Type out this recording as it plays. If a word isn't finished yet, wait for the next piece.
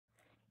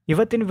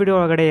ಇವತ್ತಿನ ವಿಡಿಯೋ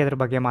ಒಳಗಡೆ ಇದ್ರ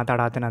ಬಗ್ಗೆ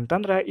ಮಾತಾಡತ್ತೇನೆ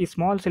ಅಂತಂದ್ರೆ ಈ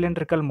ಸ್ಮಾಲ್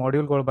ಸಿಲಿಂಡ್ರಿಕಲ್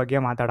ಮಾಡ್ಯೂಲ್ಗಳ ಬಗ್ಗೆ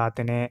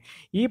ಮಾತಾಡತ್ತೇನೆ.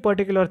 ಈ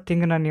ಪರ್ಟಿಕ್ಯುಲರ್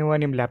ಥಿಂಗ್ನ ನೀವು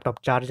ನಿಮ್ಮ ಲ್ಯಾಪ್ಟಾಪ್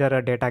ಚಾರ್ಜರ್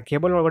ಡೇಟಾ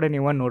ಕೇಬಲ್ ಒಳಗಡೆ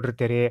ನೀವು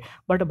ನೋಡಿರ್ತೀರಿ.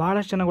 ಬಟ್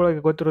ಭಾಳಷ್ಟು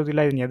ಜನಗಳಿಗೆ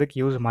ಗೊತ್ತಿರೋದಿಲ್ಲ ಇದನ್ನ ಎದಕ್ಕೆ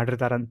ಯೂಸ್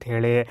ಮಾಡಿರ್ತಾರೆ ಅಂತ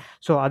ಹೇಳಿ.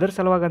 ಸೊ ಅದ್ರ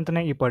ಸಲುವಾಗಿ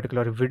ಅಂತಾನೆ ಈ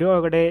ಪರ್ಟಿಕ್ಯುಲರ್ ವಿಡಿಯೋ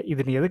ಒಳಗಡೆ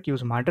ಇದನ್ನ ಎದಕ್ಕೆ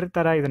ಯೂಸ್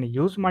ಮಾಡಿರ್ತಾರೆ, ಇದನ್ನು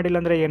ಯೂಸ್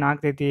ಮಾಡಿಲ್ಲ ಅಂದರೆ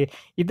ಏನಾಗ್ತೈತಿ,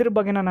 ಇದ್ರ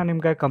ಬಗ್ಗೆ ನಾನು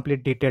ನಿಮ್ಗೆ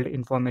ಕಂಪ್ಲೀಟ್ ಡೀಟೇಲ್ಡ್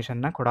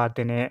ಇನ್ಫಾರ್ಮೇಷನ್ನ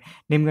ಕೊಡತ್ತೇನೆ.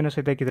 ನಿಮ್ಗೇನು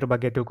ಸಹಿತ ಇದ್ರ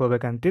ಬಗ್ಗೆ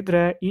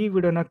ತಿಳ್ಕೊಬೇಕಂತಿದ್ರೆ ಈ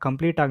ವಿಡಿಯೋನ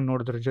ಕಂಪ್ಲೀಟ್ ಆಗಿ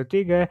ನೋಡೋದ್ರ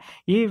ಜೊತೆಗೆ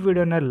ಈ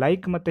ವಿಡಿಯೋನ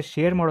ಲೈಕ್ ಮತ್ತು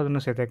ಶೇರ್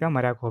ಮಾಡೋದನ್ನು ಸಹಿತ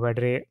ಮರೆಯಕ್ಕೆ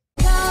ಹೋಗಬೇಡ್ರಿ.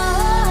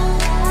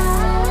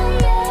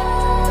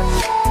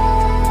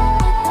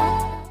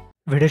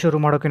 ವಿಡಿಯೋ ಶುರು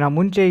ಮಾಡೋಕ್ಕಿಂತ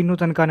ಮುಂಚೆ ಇನ್ನೂ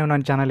ತನಕ ನೀವು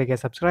ನನ್ನ ಚಾನಲ್ಗೆ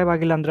ಸಬ್ಸ್ಕ್ರೈಬ್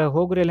ಆಗಿಲ್ಲ ಅಂದರೆ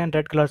ಹೋಗ್ರಿ ಅಲ್ಲಿ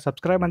ರೆಡ್ ಕಲರ್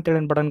ಸಬ್ಸ್ಕ್ರೈಬ್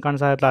ಅಂತೇಳಿ ಬಟನ್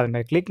ಕಾಣಿಸೋದಿಲ್ಲ, ಅದ್ರ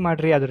ಮೇಲೆ ಕ್ಲಿಕ್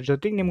ಮಾಡಿರಿ. ಅದ್ರ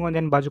ಜೊತೆಗೆ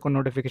ನಿಮ್ಗೊಂದೇನು ಬಾಜುಕೊಂಡು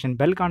ನೋಟಿಫಿಕೇಶನ್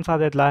ಬೆಲ್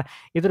ಕಾಣಿಸೋದಿಲ್ಲ,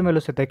 ಇದ್ರ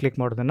ಮೇಲೂ ಸಹಿತ ಕ್ಲಿಕ್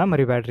ಮಾಡೋದನ್ನು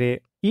ಮರಿಬೇಡ್ರಿ.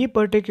 ಈ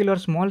ಪರ್ಟಿಕ್ಯುಲರ್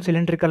ಸ್ಮಾಲ್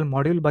ಸಿಲಿಂಡ್ರಿಕಲ್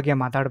ಮಾಡ್ಯೂಲ್ ಬಗ್ಗೆ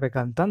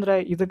ಮಾತಾಡಬೇಕಂತಂದ್ರೆ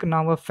ಇದಕ್ಕೆ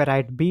ನಾವು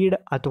ಫೆರೈಟ್ ಬೀಡ್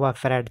ಅಥವಾ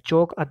ಫೆರೈಟ್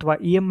ಚೋಕ್ ಅಥವಾ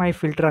EMI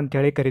ಫಿಲ್ಟರ್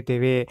ಅಂತೇಳಿ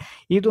ಕರಿತೀವಿ.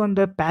 ಇದು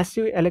ಒಂದು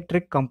ಪ್ಯಾಸಿವ್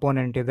ಎಲೆಕ್ಟ್ರಿಕ್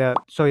ಕಂಪೋನೆಂಟ್ ಇದೆ.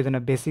 ಸೊ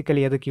ಇದನ್ನು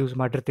ಬೇಸಿಕಲಿ ಎದಕ್ಕೆ ಯೂಸ್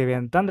ಮಾಡಿರ್ತೀವಿ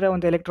ಅಂತಂದ್ರೆ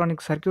ಒಂದು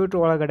ಎಲೆಕ್ಟ್ರಾನಿಕ್ ಸರ್ಕ್ಯೂಟ್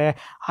ಒಳಗಡೆ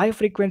ಹೈ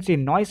ಫ್ರೀಕ್ವೆನ್ಸಿ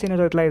ನಾಯ್ಸ್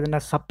ಏನಿರೋದಿಲ್ಲ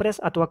ಇದನ್ನು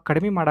ಸಪ್ರೆಸ್ ಅಥವಾ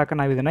ಕಡಿಮೆ ಮಾಡೋಕೆ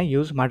ನಾವು ಇದನ್ನು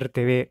ಯೂಸ್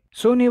ಮಾಡಿರ್ತೀವಿ.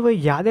 ಸೊ ನೀವು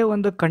ಯಾವುದೇ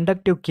ಒಂದು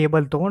ಕಂಡಕ್ಟಿವ್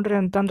ಕೇಬಲ್ ತೊಗೊಂಡ್ರಿ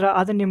ಅಂತಂದ್ರೆ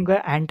ಅದು ನಿಮ್ಗೆ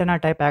ಆಂಟನಾ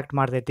ಟೈಪ್ ಆ್ಯಕ್ಟ್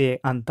ಮಾಡ್ತೈತಿ,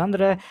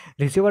 ಅಂತಂದ್ರೆ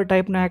ರಿಸೀವರ್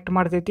ಟೈಪ್ನ ಆ್ಯಕ್ಟ್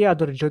ಮಾಡ್ತೈತಿ,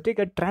 ಅದ್ರ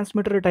ಜೊತೆಗೆ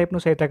ಟ್ರಾನ್ಸ್ಮಿಟರ್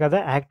ಟೈಪ್ನು ಸಹಿತ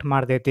ಅದು ಆ್ಯಕ್ಟ್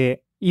ಮಾಡ್ತೈತಿ.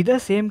 ಇದೇ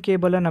ಸೇಮ್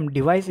ಕೇಬಲ್ ನಮ್ಮ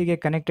ಡಿವೈಸಿಗೆ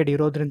ಕನೆಕ್ಟೆಡ್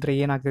ಇರೋದ್ರಿಂದ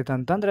ಏನಾಗ್ತೈತೆ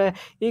ಅಂತಂದರೆ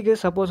ಈಗ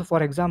ಸಪೋಸ್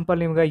ಫಾರ್ ಎಕ್ಸಾಂಪಲ್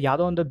ನಿಮ್ಗೆ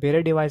ಯಾವುದೋ ಒಂದು ಬೇರೆ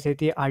ಡಿವೈಸ್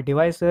ಐತಿ, ಆ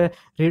ಡಿವೈಸ್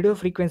ರೇಡಿಯೋ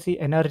ಫ್ರೀಕ್ವೆನ್ಸಿ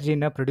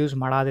ಎನರ್ಜಿನ ಪ್ರೊಡ್ಯೂಸ್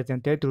ಮಾಡತೈತಿ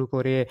ಅಂತೇಳಿ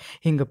ತಿಳ್ಕೊರಿ.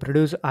 ಹಿಂಗೆ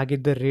ಪ್ರೊಡ್ಯೂಸ್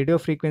ಆಗಿದ್ದ ರೇಡಿಯೋ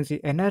ಫ್ರೀಕ್ವೆನ್ಸಿ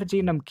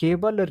ಎನರ್ಜಿ ನಮ್ಮ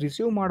ಕೇಬಲ್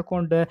ರಿಸೀವ್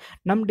ಮಾಡ್ಕೊಂಡು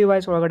ನಮ್ಮ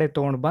ಡಿವೈಸ್ ಒಳಗಡೆ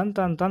ತೊಗೊಂಡು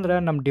ಬಂತು ಅಂತಂದ್ರೆ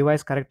ನಮ್ಮ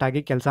ಡಿವೈಸ್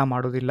ಕರೆಕ್ಟಾಗಿ ಕೆಲಸ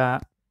ಮಾಡೋದಿಲ್ಲ.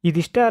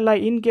 ಇದಿಷ್ಟೇ ಅಲ್ಲ,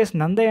 ಇನ್ ಕೇಸ್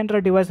ನಂದೇ ಏನರ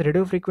ಡಿವೈಸ್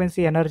ರೇಡಿಯೋ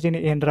ಫ್ರೀಕ್ವೆನ್ಸಿ ಎನರ್ಜಿನ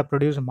ಏನರ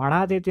ಪ್ರೊಡ್ಯೂಸ್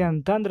ಮಾಡತೈತಿ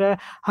ಅಂತಂದ್ರೆ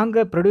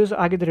ಹಂಗೆ ಪ್ರೊಡ್ಯೂಸ್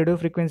ಆಗಿದ್ದ ರೇಡಿಯೋ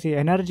ಫ್ರೀಕ್ವೆನ್ಸಿ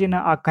ಎನರ್ಜಿನ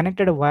ಆ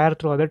ಕನೆಕ್ಟೆಡ್ ವೈರ್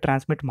ಥ್ರೂ ಅದು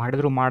ಟ್ರಾನ್ಸ್ಮಿಟ್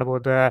ಮಾಡಿದ್ರು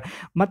ಮಾಡ್ಬೋದು.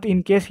 ಮತ್ತು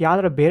ಇನ್ ಕೇಸ್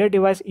ಯಾವ್ದಾರ ಬೇರೆ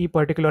ಡಿವೈಸ್ ಈ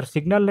ಪರ್ಟಿಕ್ಯುಲರ್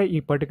ಸಿಗ್ನಲ್ನ ಈ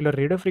ಪರ್ಟಿಕ್ಯುಲರ್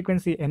ರೇಡಿಯೋ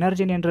ಫ್ರೀಕ್ವೆನ್ಸಿ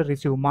ಎನರ್ಜಿನ ಏನರ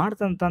ರಿಸೀವ್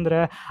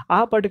ಮಾಡ್ತಂತಂದ್ರೆ ಆ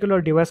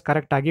ಪರ್ಟಿಕ್ಯುಲರ್ ಡಿವೈಸ್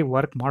ಕರೆಕ್ಟಾಗಿ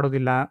ವರ್ಕ್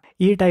ಮಾಡೋದಿಲ್ಲ.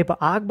 ಈ ಟೈಪ್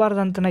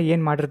ಆಗಬಾರ್ದಂತನ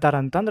ಏನು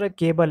ಮಾಡಿರ್ತಾರೆ ಅಂತಂದ್ರೆ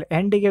ಕೇಬಲ್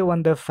ಎಂಡಿಗೆ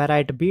ಒಂದು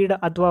ಫೆರೈಟ್ ಬೀಡ್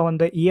ಅಥವಾ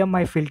ಒಂದು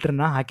EMI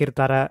ಫಿಲ್ಟರ್ನ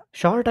ಹಾಕಿರ್ತಾರೆ.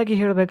 ಶಾರ್ಟ್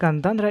ಆಗಿ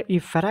ಹೇಳ್ಬೇಕಂತಂದ್ರೆ ಈ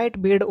ಫೆರೈಟ್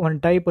ಬೀಡ್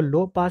ಒಂದು ಟೈಪ್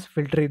ಲೋ ಪಾಸ್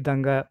ಫಿಲ್ಟರ್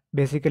ಇದ್ದಂಗೆ.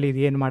 ಬೇಸಿಕಲಿ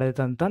ಇದು ಏನು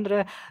ಮಾಡೈತೆ ಅಂತಂದ್ರೆ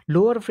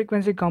ಲೋವರ್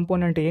ಫ್ರೀಕ್ವೆನ್ಸಿ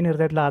ಕಾಂಪೋನೆಂಟ್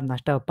ಏನಿರ್ತೈತಲ್ಲ ಅದನ್ನ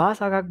ಅಷ್ಟೇ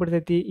ಪಾಸ್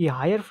ಆಗಾಕ್ಬಿಡ್ತೈತಿ. ಈ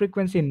ಹೈಯರ್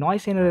ಫ್ರೀಕ್ವೆನ್ಸಿ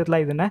ನಾಯ್ಸ್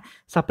ಏನಿರ್ತೈತಲ್ಲ ಇದನ್ನು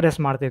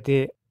ಸಪ್ರೆಸ್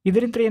ಮಾಡ್ತೈತಿ.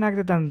 ಇದರಿಂದ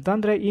ಏನಾಗ್ತೈತೆ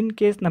ಅಂತಂದ್ರೆ ಇನ್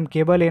ಕೇಸ್ ನಮ್ಮ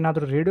ಕೇಬಲ್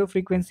ಏನಾದರೂ ರೇಡಿಯೋ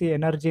ಫ್ರೀಕ್ವೆನ್ಸಿ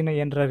ಎನರ್ಜಿನ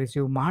ಏನರ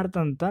ರಿಸೀವ್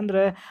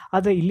ಮಾಡ್ತಂತಂದ್ರೆ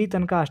ಅದು ಇಲ್ಲಿ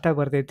ತನಕ ಅಷ್ಟೇ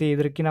ಬರ್ತೈತಿ,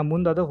 ಇದಕ್ಕಿಂತ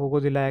ಮುಂದೆ ಅದು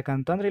ಹೋಗೋದಿಲ್ಲ.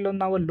 ಯಾಕಂತಂದ್ರೆ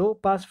ಇಲ್ಲೊಂದು ನಾವು ಲೋ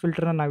ಪಾಸ್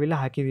ಫಿಲ್ಟರ್ನ ನಾವಿಲ್ಲ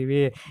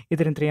ಹಾಕಿದ್ದೀವಿ.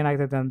 ಇದರಿಂದ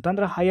ಏನಾಗ್ತೈತೆ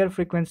ಅಂತಂದ್ರೆ ಹೈಯರ್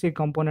ಫ್ರೀಕ್ವೆನ್ಸಿ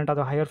ಕಾಂಪೋನೆಂಟ್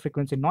ಅಥವಾ ಹೈಯರ್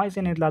ಫ್ರೀಕ್ವೆನ್ಸಿ ನಾಯ್ಸ್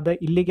ಏನಿಲ್ಲ ಅದು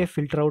ಇಲ್ಲಿಗೆ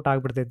ಫಿಲ್ಟರ್ ಔಟ್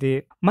ಆಗಿಬಿಡ್ತೈತಿ.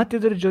 ಮತ್ತು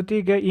ಇದ್ರ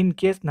ಜೊತೆಗೆ ಇನ್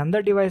ಕೇಸ್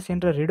ನಂದ ಡಿವೈಸ್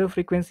ಏನರ ರೇಡಿಯೋ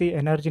ಫ್ರೀಕ್ವೆನ್ಸಿ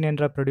ಎನರ್ಜಿನ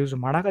ಏನರ ಪ್ರೊಡ್ಯೂಸ್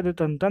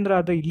ಮಾಡೋಕತ್ತೈತೆ ಅಂತಂದ್ರೆ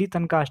ಅದು ಇಲ್ಲಿ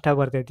ತನಕ ಅಷ್ಟೇ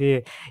ಬರ್ತೈತಿ,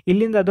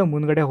 ಇಲ್ಲಿಂದ ಅದು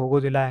ಮುಂದ್ಗಡೆ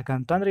ಹೋಗೋದಿಲ್ಲ.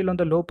 ಯಾಕಂತಂದ್ರೆ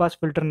ಇಲ್ಲೊಂದು ಲೋ ಪಾಸ್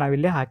ಫಿಲ್ಟರ್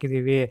ನಾವಿಲ್ಲೇ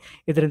ಹಾಕಿದ್ದೀವಿ.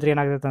 ಇದರಿಂದ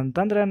ಏನಾಗ್ತೈತೆ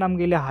ಅಂತಂದ್ರೆ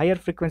ನಮ್ಗೆ ಇಲ್ಲಿ ಹೈಯರ್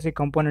ಫ್ರೀಕ್ವೆನ್ಸಿ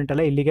ಕಾಂಪೋನೆಂಟ್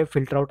ಎಲ್ಲ ಇಲ್ಲಿಗೆ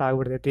ಫಿಲ್ಟರ್ ಔಟ್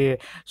ಆಗಿಬಿಡ್ತೈತಿ.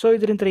 ಸೊ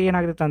ಇದರಿಂದ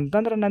ಏನಾಗ್ತೈತೆ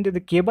ಅಂತಂದ್ರೆ ನಂದು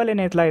ಇದು ಕೇಬಲ್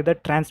ಏನೈತಲ್ಲ ಇದು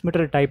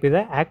ಟ್ರಾನ್ಸ್ಮಿಟರ್ ಟೈಪ್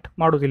ಇದೆ, ಆ್ಯಕ್ಟ್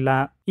ಮಾಡೋದಿಲ್ಲ.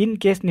 ಇನ್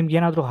ಕೇಸ್ ನಿಮ್ಗೆ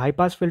ಏನಾದರೂ ಹೈ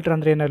ಪಾಸ್ ಫಿಲ್ಟರ್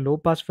ಅಂದ್ರೆ ಏನು, ಲೋ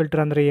ಪಾಸ್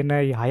ಫಿಲ್ಟರ್ ಅಂದ್ರೆ ಏನು,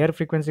 ಈ ಹೈಯರ್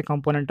ಫ್ರೀಕ್ವೆನ್ಸಿ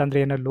ಕಾಂಪೋನೆಂಟ್ ಅಂದ್ರೆ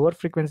ಏನು, ಲೋವರ್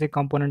ಫ್ರೀಕ್ವೆನ್ಸಿ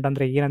ಕಾಂಪೋನೆಂಟ್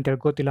ಅಂದ್ರೆ ಏನಂತ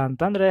ಹೇಳ್ಕೊತಿಲ್ಲ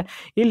ಅಂತಂದ್ರೆ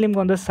ಇಲ್ಲಿ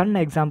ನಿಮ್ಗೊಂದು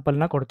ಸಣ್ಣ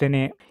ಎಕ್ಸಾಂಪಲ್ನ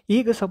ಕೊಡ್ತೇನೆ.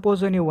 ಈಗ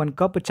ಸಪೋಸ್ ನೀವು ಒಂದು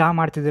ಕಪ್ ಚಹಾ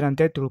ಮಾಡ್ತಿದ್ದೀರ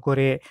ಅಂತ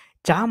ತಿಳ್ಕೊರಿ.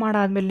 ಚಹಾ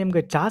ಮಾಡಾದ್ಮೇಲೆ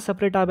ನಿಮ್ಗೆ ಚಹಾ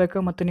ಸಪ್ರೇಟ್ ಆಗಬೇಕು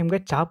ಮತ್ತು ನಿಮ್ಗೆ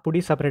ಚಹಾ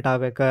ಪುಡಿ ಸಪ್ರೇಟ್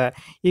ಆಗಬೇಕು.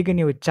 ಈಗ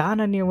ನೀವು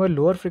ಚಹಾನ ನೀವು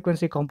ಲೋವರ್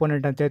ಫ್ರೀಕ್ವೆನ್ಸಿ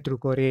ಕಾಂಪೋನೆಂಟ್ ಅಂತೇಳಿ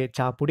ತಿಳ್ಕೊರಿ,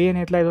 ಚಹಾ ಪುಡಿ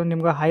ಏನೈತಲ್ಲ ಇದು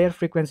ನಿಮ್ಗೆ ಹೈಯರ್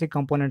ಫ್ರೀಕ್ವೆನ್ಸಿ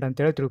ಕಾಂಪೋನೆಂಟ್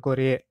ಅಂತೇಳಿ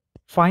ತಿಳ್ಕೊರಿ.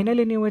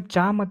 ಫೈನಲಿ ನೀವು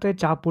ಚಹಾ ಮತ್ತು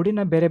ಚಹಾ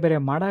ಪುಡಿನ ಬೇರೆ ಬೇರೆ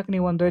ಮಾಡೋಕೆ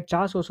ನೀವು ಒಂದು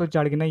ಚಹಾ ಸೋಸೋ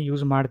ಜಾಳ್ಗಿನ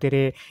ಯೂಸ್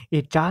ಮಾಡ್ತೀರಿ. ಈ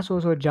ಚಹಾ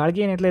ಸೋಸೋ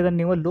ಜಾಳ್ಗಿ ಏನೈತಲ್ಲ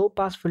ಇದನ್ನು ನೀವು ಲೋ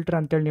ಪಾಸ್ ಫಿಲ್ಟರ್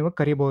ಅಂತೇಳಿ ನೀವು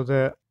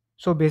ಕರಿಬೋದು.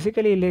 ಸೊ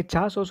ಬೇಸಿಕಲಿ ಇಲ್ಲಿ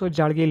ಚಹಾ ಸೋಸೋ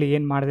ಜಾಳ್ಗಿಲಿ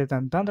ಏನು ಮಾಡ್ತೈತೆ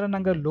ಅಂತಂದ್ರೆ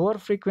ನಂಗೆ ಲೋವರ್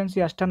ಫ್ರೀಕ್ವೆನ್ಸಿ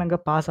ಅಷ್ಟೇ ನಂಗೆ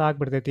ಪಾಸ್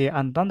ಆಗಿಬಿಡ್ತೈತಿ,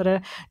 ಅಂತಂದ್ರೆ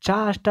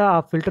ಚಹಾ ಅಷ್ಟೇ ಆ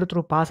filter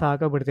through pass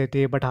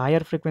ಆಗಿಬಿಡ್ತೈತಿ. But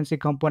higher frequency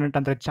component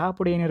ಅಂದರೆ ಚಹಾ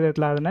ಪುಡಿ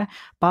ಏನಿರ್ತೈತಲ್ಲ ಅದನ್ನು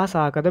ಪಾಸ್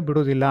ಹಾಕೋದು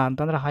ಬಿಡೋದಿಲ್ಲ,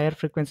 ಅಂತಂದ್ರೆ ಹೈಯರ್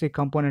ಫ್ರೀಕ್ವೆನ್ಸಿ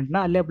ಕಂಪೋನೆಂಟ್ನ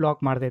ಅಲ್ಲೇ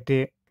ಬ್ಲಾಕ್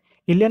ಮಾಡ್ತೈತಿ.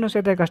 ಇಲ್ಲೇನು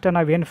ಸಹಿತ ಕಷ್ಟ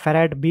ನಾವೇನು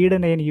ಫೆರೈಟ್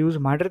ಬೀಡನ್ನು ಏನು ಯೂಸ್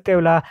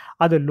ಮಾಡಿರ್ತೇವಲ್ಲ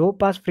ಅದು ಲೋ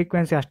ಪಾಸ್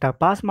ಫ್ರೀಕ್ವೆನ್ಸಿ ಅಷ್ಟೇ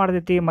ಪಾಸ್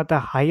ಮಾಡ್ತೈತಿ ಮತ್ತು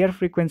ಹೈಯರ್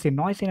ಫ್ರೀಕ್ವೆನ್ಸಿ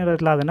ನಾಯ್ಸ್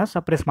ಏನಿರುತ್ತಲ್ಲ ಅದನ್ನು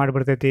ಸಪ್ರೆಸ್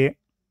ಮಾಡಿಬಿಡ್ತೈತಿ.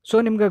 ಸೊ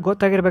ನಿಮ್ಗೆ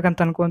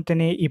ಗೊತ್ತಾಗಿರ್ಬೇಕಂತ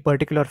ಅನ್ಕೊತೀನಿ ಈ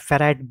ಪರ್ಟಿಕ್ಯುಲರ್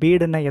ಫೆರೈಟ್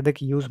ಬೀಡನ್ನು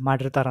ಎದಕ್ಕೆ ಯೂಸ್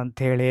ಮಾಡಿರ್ತಾರೆ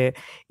ಅಂಥೇಳಿ.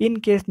 ಇನ್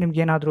ಕೇಸ್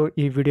ನಿಮ್ಗೇನಾದರೂ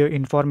ಈ ವಿಡಿಯೋ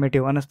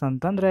ಇನ್ಫಾರ್ಮೇಟಿವ್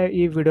ಅನ್ನಿಸ್ತಂತಂದರೆ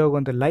ಈ ವಿಡಿಯೋಗೆ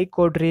ಒಂದು ಲೈಕ್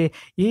ಕೊಡ್ರಿ.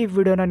 ಈ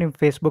ವಿಡಿಯೋನ ನಿಮ್ಮ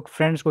ಫೇಸ್ಬುಕ್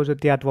ಫ್ರೆಂಡ್ಸ್ಗಳ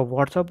ಜೊತೆ ಅಥವಾ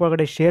ವಾಟ್ಸಪ್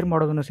ಒಳಗಡೆ ಶೇರ್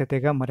ಮಾಡೋದನ್ನು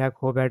ಸಹಿತ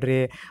ಮರೆಯೋಕ್ಕೆ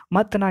ಹೋಗಬೇಡ್ರಿ.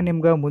 ಮತ್ತು ನಾನು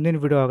ನಿಮ್ಗೆ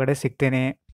ಮುಂದಿನ ವಿಡಿಯೋ ಒಳಗಡೆ ಸಿಗ್ತೇನೆ.